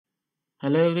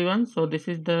Hello everyone. So this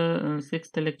is the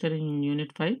sixth lecture in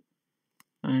Unit 5,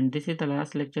 and this is the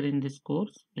last lecture in this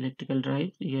course, Electrical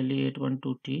Drives, yearly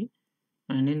 812T.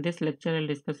 And in this lecture, I'll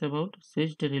discuss about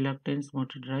switched reluctance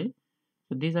motor drive.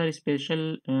 So these are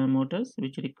special motors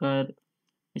which require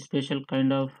a special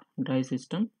kind of drive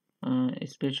system, a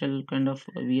special kind of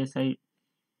VSI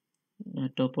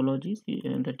topologies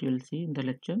that you will see in the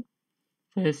lecture.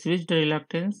 So a switched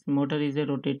reluctance motor is a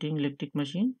rotating electric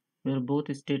machine where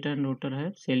both stator and rotor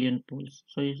have salient poles.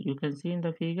 So you can see in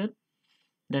the figure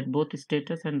that both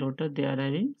status and rotor, they are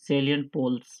having salient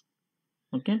poles.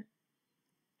 Okay,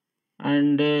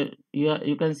 and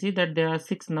you can see that there are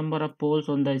 6 number of poles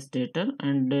on the stator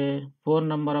and 4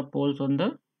 number of poles on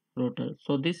the rotor.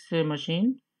 So this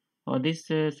machine or this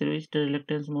switched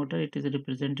reluctance motor, it is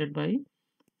represented by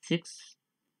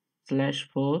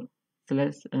 6/4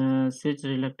 slash switched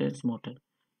reluctance motor.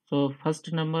 So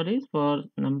first number is for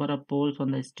number of poles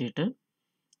on the stator,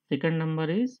 second number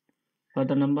is for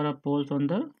the number of poles on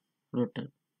the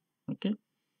rotor. Okay,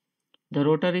 the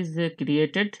rotor is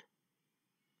created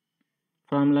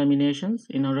from laminations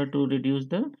in order to reduce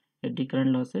the eddy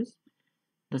current losses.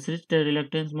 The switched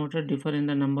reluctance motor differ in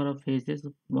the number of phases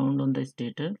wound on the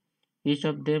stator. Each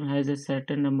of them has a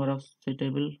certain number of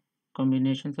suitable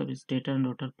combinations of stator and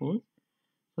rotor poles.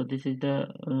 So this is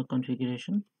the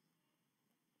configuration.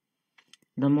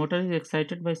 The motor is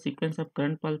excited by sequence of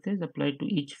current pulses applied to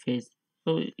each phase.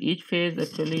 So each phase,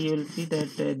 actually you will see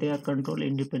that they are controlled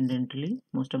independently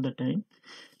most of the time.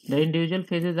 The individual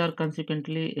phases are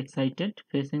consequently excited,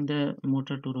 facing the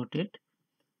motor to rotate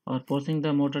or forcing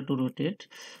the motor to rotate.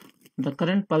 The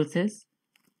current pulses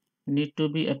need to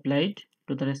be applied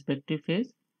to the respective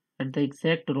phase at the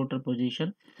exact rotor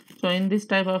position. So in this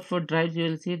type of drives, you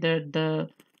will see that the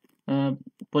uh,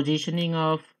 positioning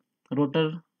of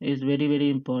rotor is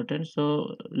very important.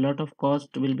 So a lot of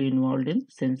cost will be involved in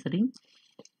sensoring,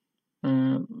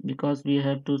 because we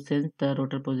have to sense the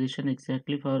rotor position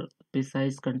exactly for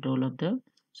precise control of the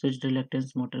switched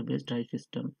reluctance motor based drive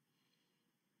system.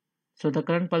 So the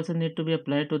current pulses need to be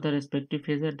applied to the respective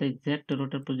phase at the exact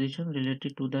rotor position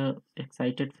related to the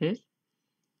excited phase.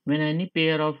 When any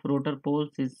pair of rotor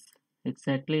poles is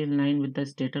exactly in line with the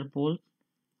stator poles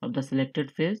of the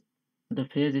selected phase, the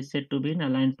phase is said to be in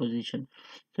aligned position.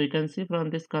 So you can see from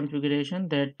this configuration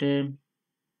that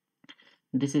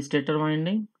this is stator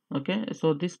winding. Okay,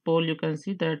 so this pole, you can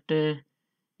see that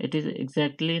it is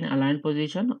exactly in aligned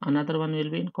position. Another one will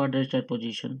be in quadrature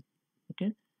position.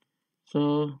 Okay,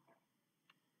 so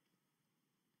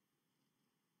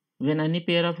when any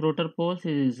pair of rotor poles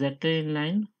is exactly in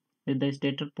line with the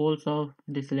stator poles of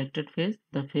the selected phase,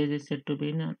 the phase is said to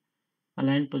be in an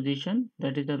aligned position.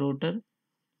 That is, the rotor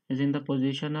is in the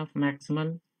position of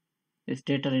maximal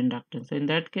stator inductance. So in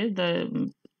that case,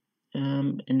 the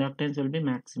inductance will be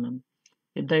maximum.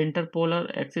 If the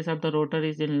interpolar axis of the rotor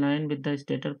is in line with the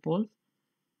stator poles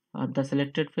of the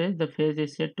selected phase, the phase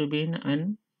is said to be in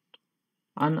an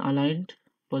unaligned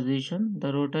position.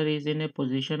 The rotor is in a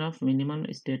position of minimum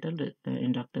stator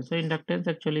inductance. So inductance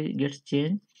actually gets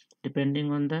changed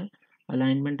depending on the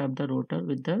alignment of the rotor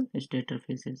with the stator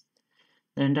phases.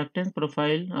 The inductance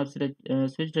profile of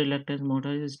switched reluctance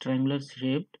motor is triangular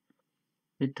shaped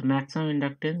with maximum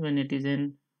inductance when it is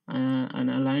in an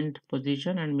aligned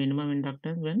position and minimum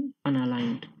inductance when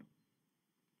unaligned.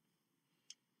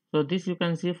 So this you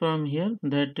can see from here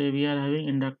that we are having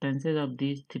inductances of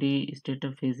these 3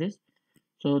 stator phases.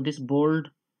 So this bold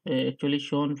actually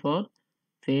shown for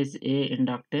phase A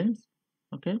inductance.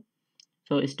 Okay,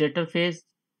 so stator phase,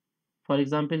 for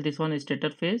example, this one is stator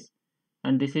phase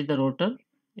and this is the rotor.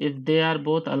 If they are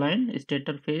both aligned,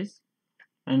 stator phase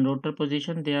and rotor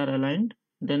position, they are aligned,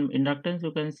 then inductance,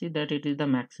 you can see that it is the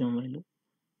maximum value.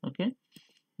 Okay,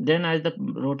 then as the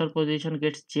rotor position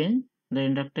gets changed, the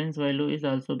inductance value is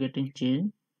also getting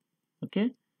changed.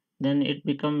 Okay, then it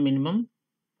become minimum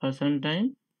for some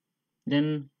time.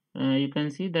 Then you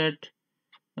can see that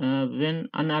when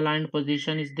unaligned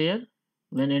position is there,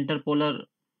 when interpolar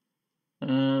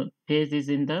phase is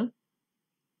in the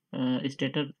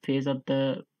stator phase of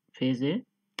the phase A.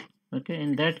 Okay,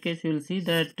 in that case you will see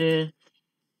that the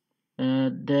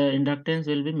inductance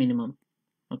will be minimum.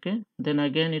 Okay, then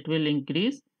again it will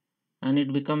increase and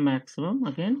it become maximum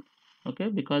again. Okay,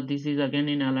 because this is again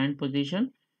in aligned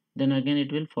position, then again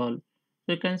it will fall.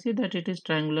 So you can see that it is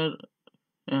triangular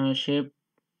shape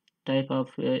type of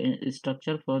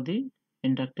structure for the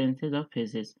inductances of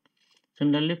phases.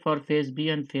 Similarly for phase B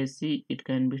and phase C, it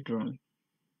can be drawn.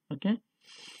 Okay,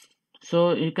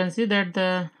 so you can see that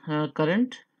the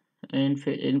current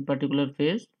in particular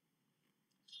phase,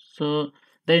 so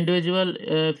The individual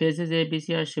phases A, B,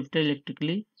 C are shifted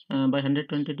electrically by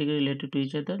 120 degree relative to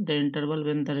each other. The interval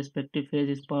when the respective phase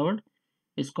is powered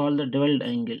is called the dwelled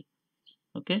angle.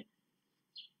 Okay,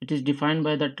 it is defined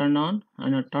by the turn on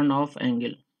and a turn off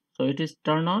angle. So it is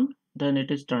turn on, then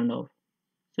it is turned off.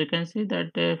 So you can see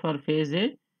that for phase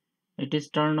A, it is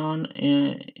turned on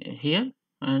here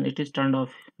and it is turned off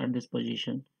at this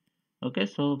position. Okay,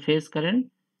 so phase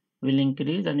current will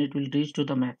increase and it will reach to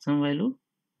the maximum value.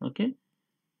 Okay,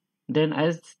 then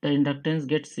as the inductance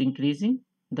gets increasing,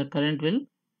 the current will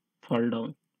fall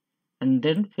down and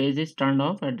then phase is turned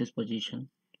off at this position.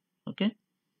 Okay,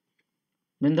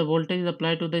 when the voltage is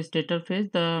applied to the stator phase,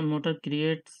 the motor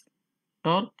creates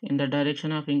torque in the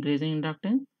direction of increasing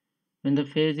inductance. When the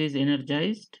phase is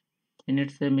energized in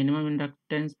its minimum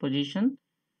inductance position,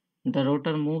 the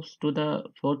rotor moves to the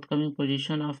forthcoming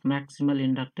position of maximal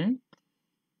inductance.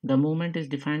 The movement is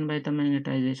defined by the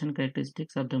magnetization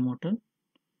characteristics of the motor.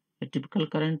 A typical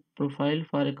current profile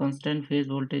for a constant phase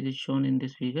voltage is shown in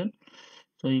this figure.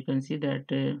 So you can see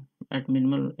that at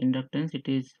minimal inductance it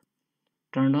is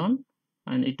turned on,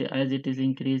 and as it is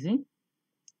increasing,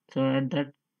 so at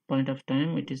that point of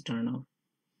time it is turned off.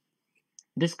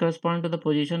 This corresponds to the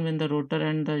position when the rotor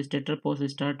and the stator poles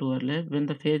start to overlap. When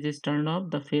the phase is turned off,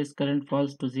 the phase current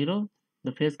falls to zero.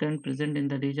 The phase current present in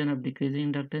the region of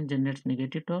decreasing inductance generates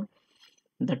negative torque.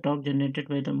 The torque generated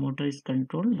by the motor is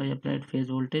controlled by applied phase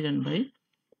voltage and by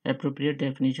appropriate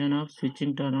definition of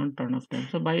switching turn on turn off time.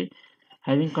 So by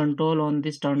having control on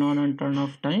this turn on and turn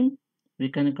off time, we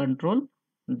can control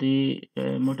the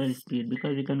motor speed,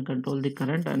 because we can control the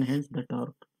current and hence the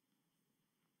torque.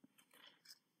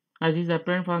 As is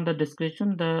apparent from the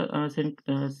description, the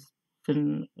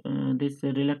this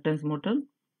reluctance motor,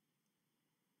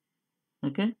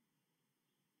 okay,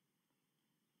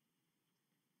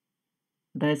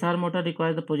 the SR motor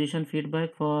requires the position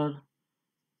feedback for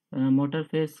motor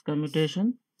phase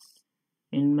commutation.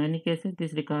 In many cases,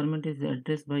 this requirement is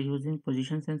addressed by using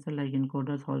position sensor like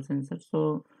encoders, Hall sensor.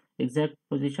 So exact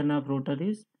position of rotor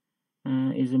is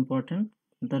important.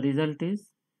 The result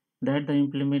is that the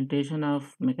implementation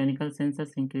of mechanical sensors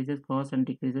increases cost and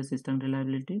decreases system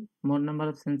reliability. More number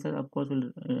of sensors, of course,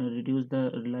 will reduce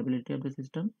the reliability of the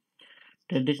system.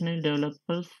 Traditionally,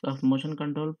 developers of motion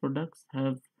control products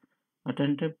have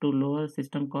attempted to lower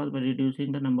system cost by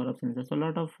reducing the number of sensors. So a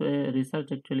lot of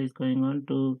research actually is going on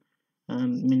to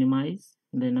minimize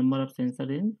the number of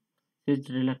sensors in switched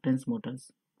reluctance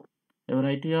motors. A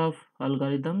variety of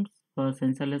algorithms for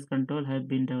sensorless control have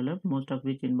been developed, most of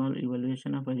which involve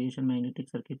evaluation of variation magnetic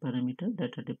circuit parameters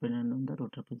that are dependent on the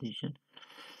rotor position.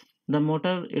 The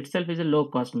motor itself is a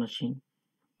low-cost machine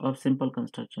of simple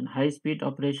construction. High-speed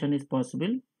operation is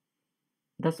possible.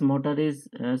 Thus, motor is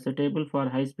suitable for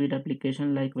high-speed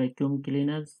application like vacuum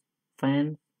cleaners,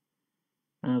 fans,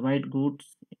 white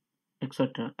goods,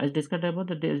 etc. As discussed above,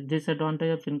 the disadvantage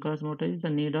of synchronous motor is the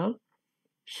need of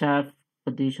sharp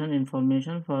position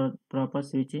information for proper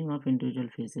switching of individual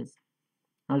phases.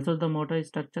 Also, the motor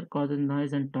structure causes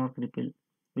noise and torque ripple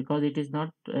because it is not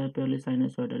purely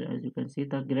sinusoidal. As you can see,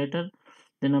 the greater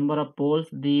the number of poles,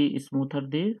 the smoother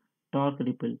the torque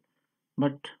ripple.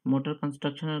 But motor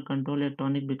construction and control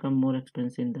electronic become more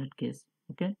expensive in that case.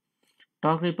 Okay,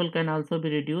 torque ripple can also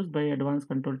be reduced by advanced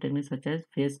control techniques such as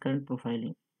phase current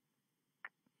profiling.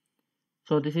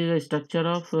 So this is a structure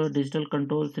of digital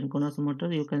control synchronous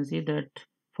motor. You can see that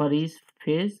for each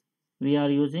phase we are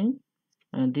using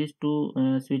these two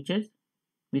switches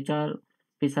which are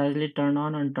precisely turned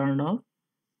on and turned off,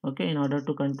 okay, in order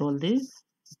to control the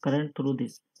current through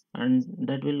this, and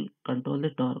that will control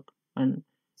the torque and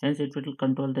hence it will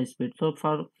control the speed. So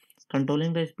for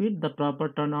controlling the speed, the proper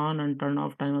turn on and turn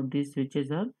off time of these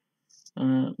switches are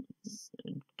uh,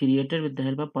 created with the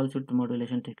help of pulse width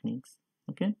modulation techniques.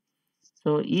 Okay,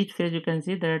 so each phase you can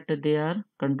see that they are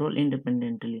controlled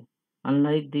independently,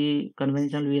 unlike the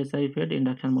conventional VSI fed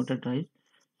induction motor drives.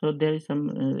 So there is some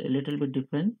a little bit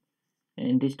different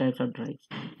in these types of drives.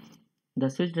 The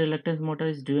switched reluctance motor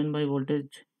is driven by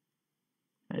voltage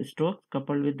strokes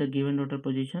coupled with the given rotor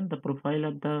position. The profile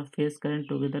of the phase current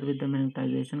together with the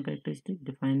magnetization characteristic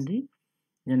define the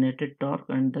generated torque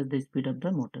and thus the speed of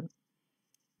the motor.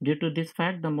 Due to this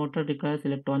fact, the motor requires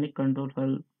electronic control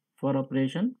for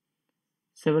operation.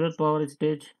 Several power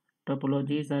stage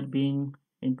topologies are being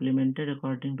implemented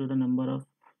according to the number of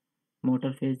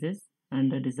motor phases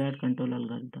and the desired control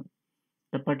algorithm.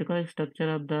 The particular structure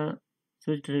of the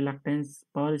switched reluctance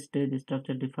power stage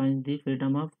structure defines the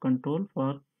freedom of control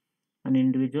for an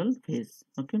individual phase.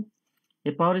 Okay,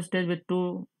 a power stage with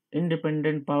two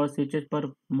independent power switches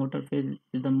per motor phase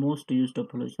is the most used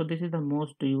topology. So this is the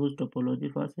most used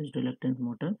topology for switched reluctance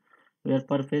motor. where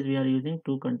per phase we are using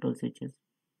two control switches,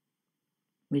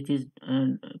 which is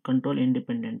control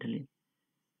independently.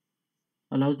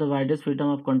 Allows the widest freedom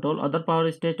of control. Other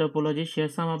power stage topology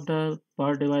shares some of the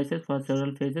power devices for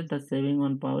several phases, thus saving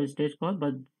on power stage cost,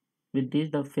 but with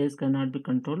these the phase cannot be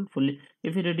controlled fully.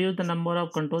 If you reduce the number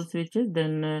of control switches,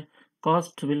 then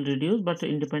cost will reduce, but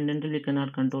independently we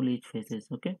cannot control each phases.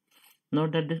 Okay.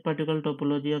 Note that this particular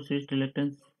topology of switch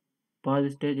reluctance power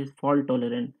stage is fault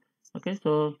tolerant. Okay,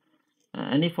 so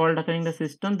any fault occurring in the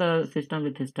system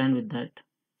will stand with that.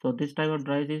 So this type of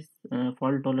drive is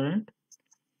fault tolerant.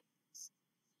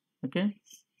 Okay,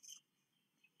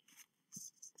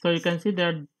 so you can see there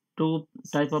are two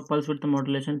type of pulse width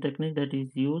modulation technique that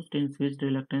is used in switched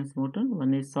reluctance motor.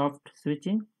 One is soft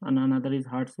switching and another is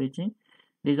hard switching.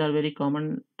 These are very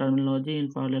common terminology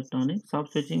in power electronics.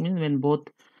 Soft switching means when both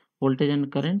voltage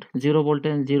and current, zero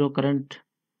voltage and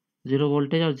zero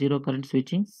voltage or zero current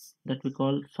switching, that we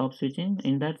call soft switching.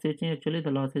 In that switching actually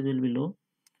the losses will be low.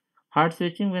 Hard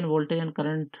switching when voltage and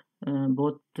current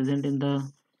both present in the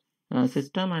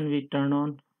system and we turn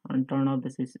on and turn off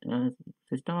the system.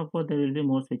 Of course there will be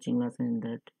more switching losses in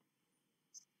that.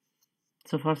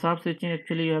 So for soft switching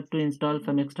actually you have to install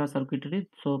some extra circuitry,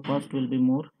 so cost will be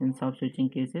more in soft switching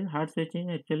cases. Hard switching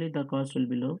actually the cost will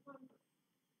be low.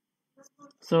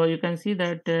 So you can see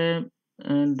that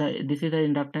this is the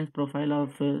inductance profile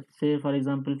of say for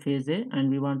example phase A,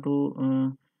 and we want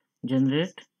to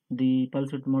generate the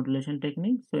pulse width modulation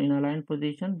technique. So in aligned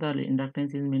position the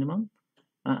inductance is minimum,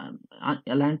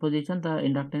 aligned position the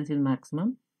inductance is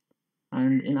maximum,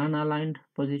 and in unaligned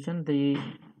position the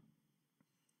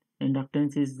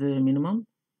inductance is minimum.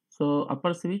 So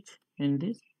upper switch in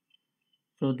this,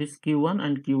 so this Q1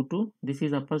 and Q2, this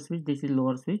is upper switch, this is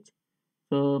lower switch.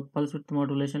 So pulse width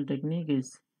modulation technique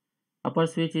is upper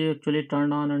switch is actually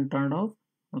turned on and turned off.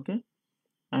 Okay,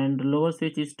 and lower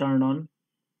switch is turned on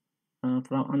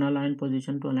from unaligned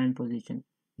position to aligned position.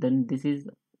 Then this is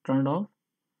turned off,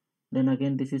 then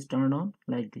again this is turned on,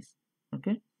 like this.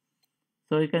 Okay,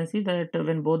 so you can see that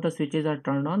when both the switches are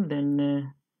turned on,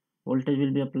 then voltage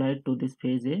will be applied to this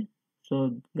phase A.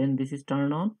 So when this is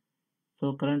turned on,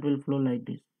 so current will flow like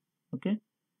this. Okay,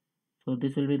 so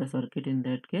this will be the circuit in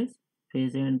that case.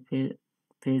 Phase A and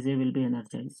phase A will be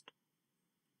energized.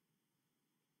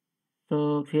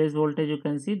 So phase voltage, you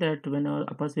can see that when our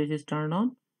upper switch is turned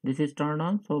on, this is turned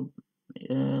on, so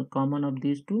common of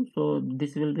these two, so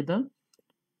this will be the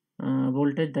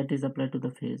voltage that is applied to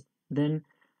the phase. Then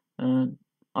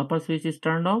upper switch is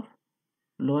turned off,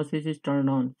 lower switch is turned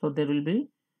on, so there will be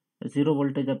zero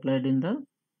voltage applied in the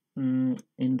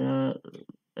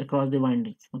across the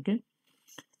windings. Okay,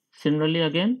 similarly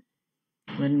again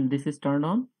when this is turned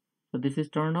on, so this is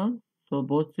turned on, so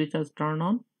both switches turned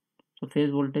on, so phase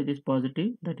voltage is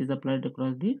positive, that is applied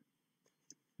across the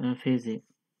phase A.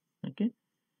 Okay,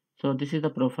 so this is the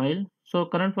profile. So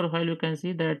current profile, you can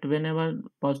see that whenever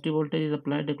positive voltage is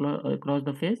applied across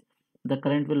the phase, the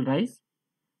current will rise.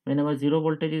 Whenever zero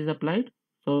voltage is applied,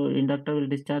 so inductor will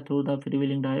discharge through the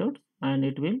freewheeling diodes and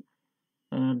it will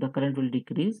the current will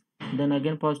decrease. Then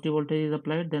again positive voltage is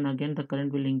applied, then again the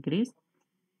current will increase.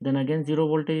 Then again zero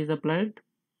voltage is applied,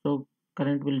 so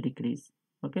current will decrease.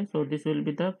 Okay, so this will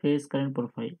be the phase current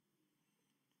profile.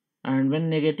 And when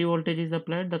negative voltage is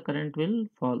applied, the current will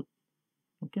fall.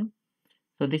 Okay,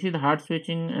 so this is the hard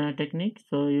switching technique.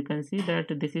 So you can see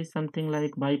that this is something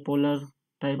like bipolar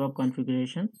type of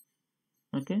configuration.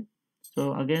 Okay,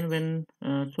 so again when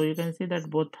so you can see that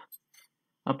both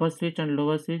upper switch and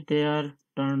lower switch, they are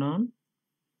turned on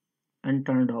and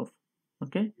turned off.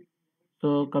 Okay,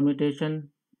 so commutation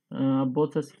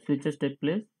both the switches take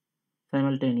place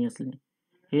simultaneously.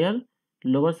 Here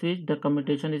lower switch the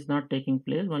commutation is not taking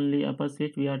place, only upper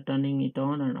switch we are turning it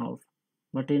on and off.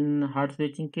 But in hard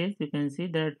switching case, you can see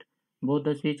that both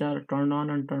the switch are turned on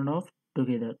and turned off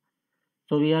together.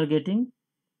 So we are getting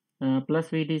plus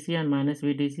VDC and minus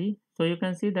VDC. So you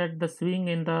can see that the swing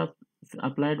in the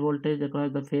applied voltage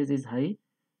across the phase is high.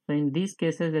 So in these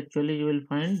cases actually you will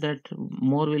find that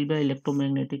more will be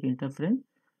electromagnetic interference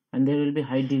and there will be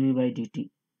high dV by dt.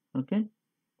 Okay,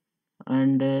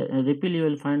 and ripple you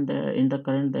will find in the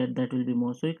current that will be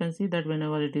more. So you can see that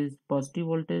whenever it is positive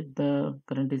voltage the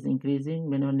current is increasing,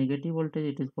 whenever negative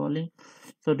voltage it is falling.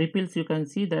 So ripples you can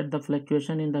see that the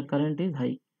fluctuation in the current is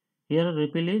high, here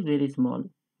ripple is very small.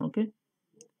 Okay,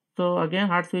 so again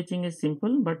hard switching is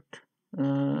simple, but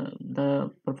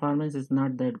the performance is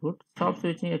not that good. Soft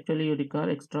switching actually you require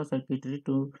extra circuitry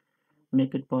to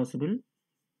make it possible.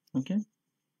 Okay,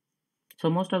 so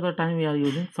most of the time we are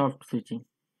using soft switching.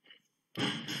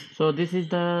 So this is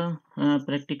the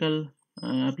practical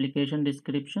application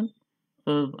description.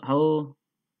 So how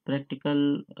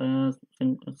practical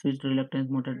switched reluctance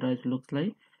motor drives looks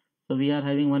like. So we are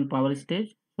having one power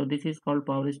stage. So this is called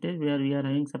power stage, where we are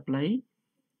having supply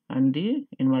and the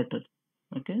inverter.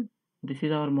 Okay, this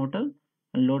is our motor,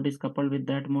 and load is coupled with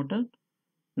that motor.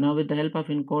 Now with the help of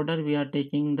encoder, we are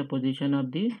taking the position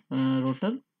of the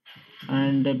rotor,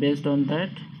 and based on that,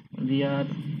 we are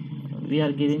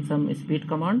giving some speed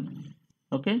command.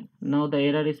 Okay, now the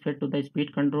error is fed to the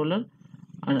speed controller,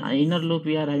 and inner loop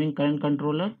we are having current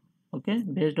controller. Okay,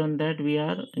 based on that, we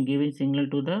are giving signal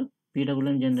to the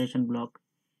PWM generation block.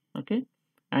 Okay,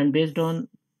 and based on,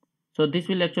 so this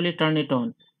will actually turn it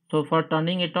on. So for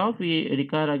turning it off, we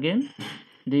require again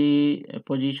the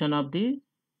position of the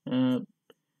uh,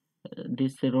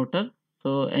 this rotor.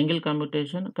 So angle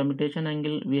commutation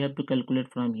angle we have to calculate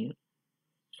from here.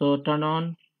 So turn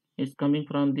on is coming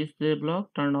from this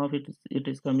block, turn off it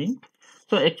is coming.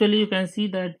 So actually you can see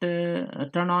that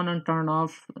turn on and turn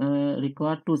off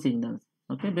require two signals.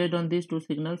 Okay, based on these two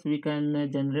signals we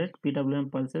can generate PWM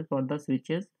pulses for the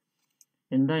switches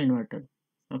in the inverter.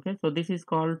 Okay, so this is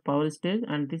called power stage,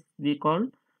 and this we call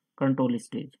control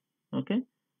stage. Okay,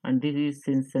 and this is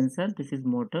sensor, this is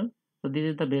motor. So this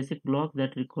is the basic block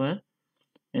that require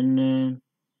in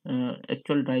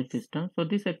actual drive system. So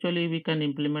this actually we can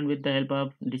implement with the help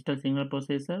of digital signal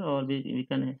processor, or we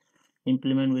can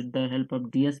implement with the help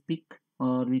of DSP,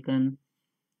 or we can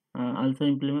also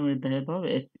implement with the help of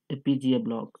FPGA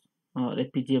blocks or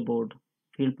FPGA board,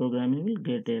 field programmable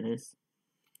gate arrays.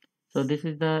 So this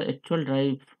is the actual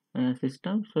drive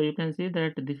system. So you can see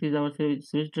that this is our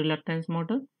switched reluctance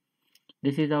motor,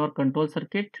 this is our control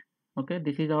circuit. Okay,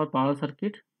 this is our power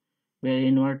circuit, where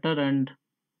inverter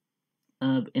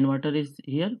is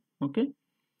here. Okay,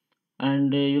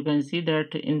 and you can see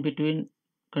that in between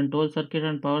control circuit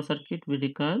and power circuit we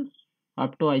require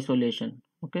up to isolation.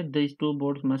 Okay, these two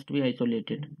boards must be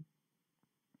isolated,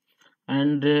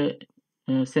 and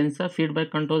sensor feedback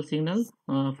control signal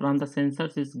from the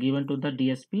sensors is given to the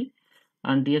DSP,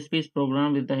 and DSP is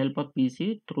programmed with the help of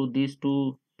PC through these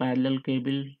two parallel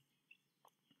cable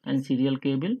and serial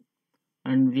cable,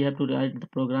 and we have to write the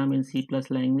program in C+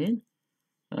 language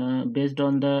based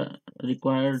on the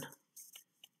required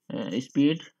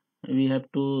speed. We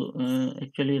have to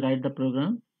actually write the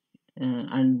program,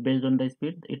 and based on the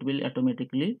speed it will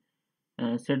automatically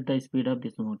set the speed of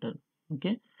this motor.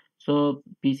 Okay, so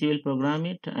PC will program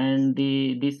it, and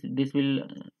this will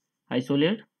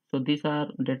isolate. So these are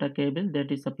data cable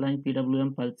that is supplying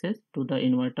PWM pulses to the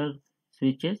inverter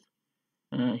switches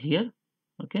here.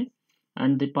 Okay,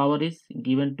 and the power is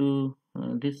given to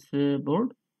this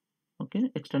board. Okay,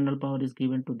 external power is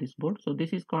given to this board. So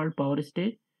this is called power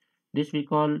stage, this we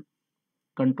call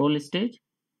control stage,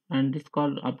 and this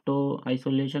called up to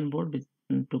isolation board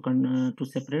to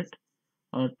separate,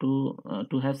 or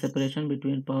to have separation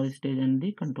between power stage and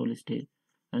the control stage.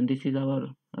 And this is our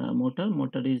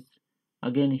motor is,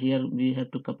 again here we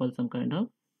have to couple some kind of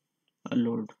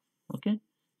load. Okay,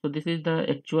 so this is the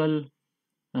actual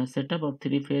setup of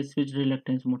three-phase switch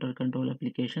reluctance motor control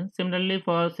application. Similarly,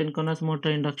 for synchronous motor,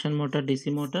 induction motor, DC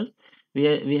motor,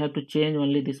 we have to change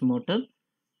only this motor,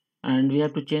 and we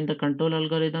have to change the control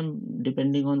algorithm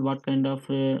depending on what kind of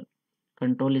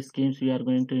control schemes we are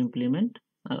going to implement,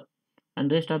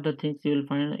 and rest of the things you will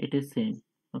find it is same.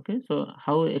 Okay, so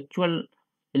how actual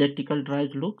electrical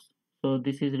drive looks, so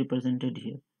this is represented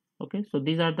here. Okay, so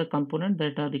these are the components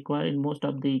that are required in most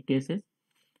of the cases,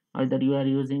 either you are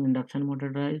using induction motor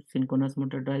drives, synchronous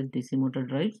motor drives, DC motor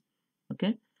drives.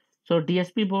 Okay, so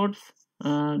DSP boards,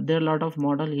 there are a lot of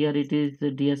model here. It is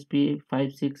the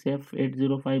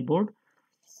DSP56F805 board.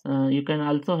 You can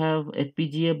also have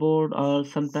FPGA board, or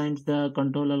sometimes the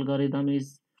control algorithm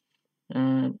is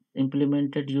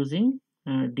implemented using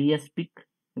DSP,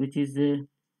 which is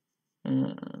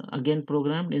again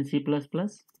programmed in C++.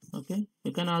 Okay,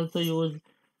 you can also use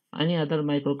any other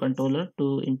microcontroller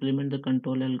to implement the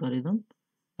control algorithm,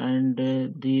 and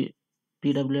the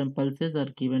PWM pulses are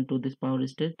given to this power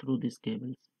stage through these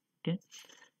cables. Okay,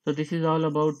 so this is all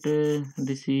about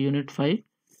this unit 5,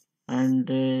 and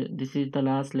this is the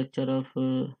last lecture of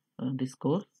this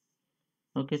course.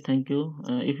 Okay, thank you.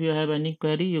 If you have any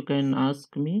query you can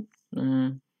ask me.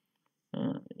 You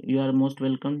are most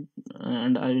welcome,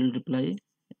 and I will reply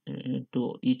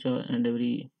to each and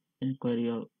every inquiry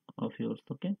of yours.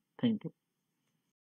 Okay, thank you.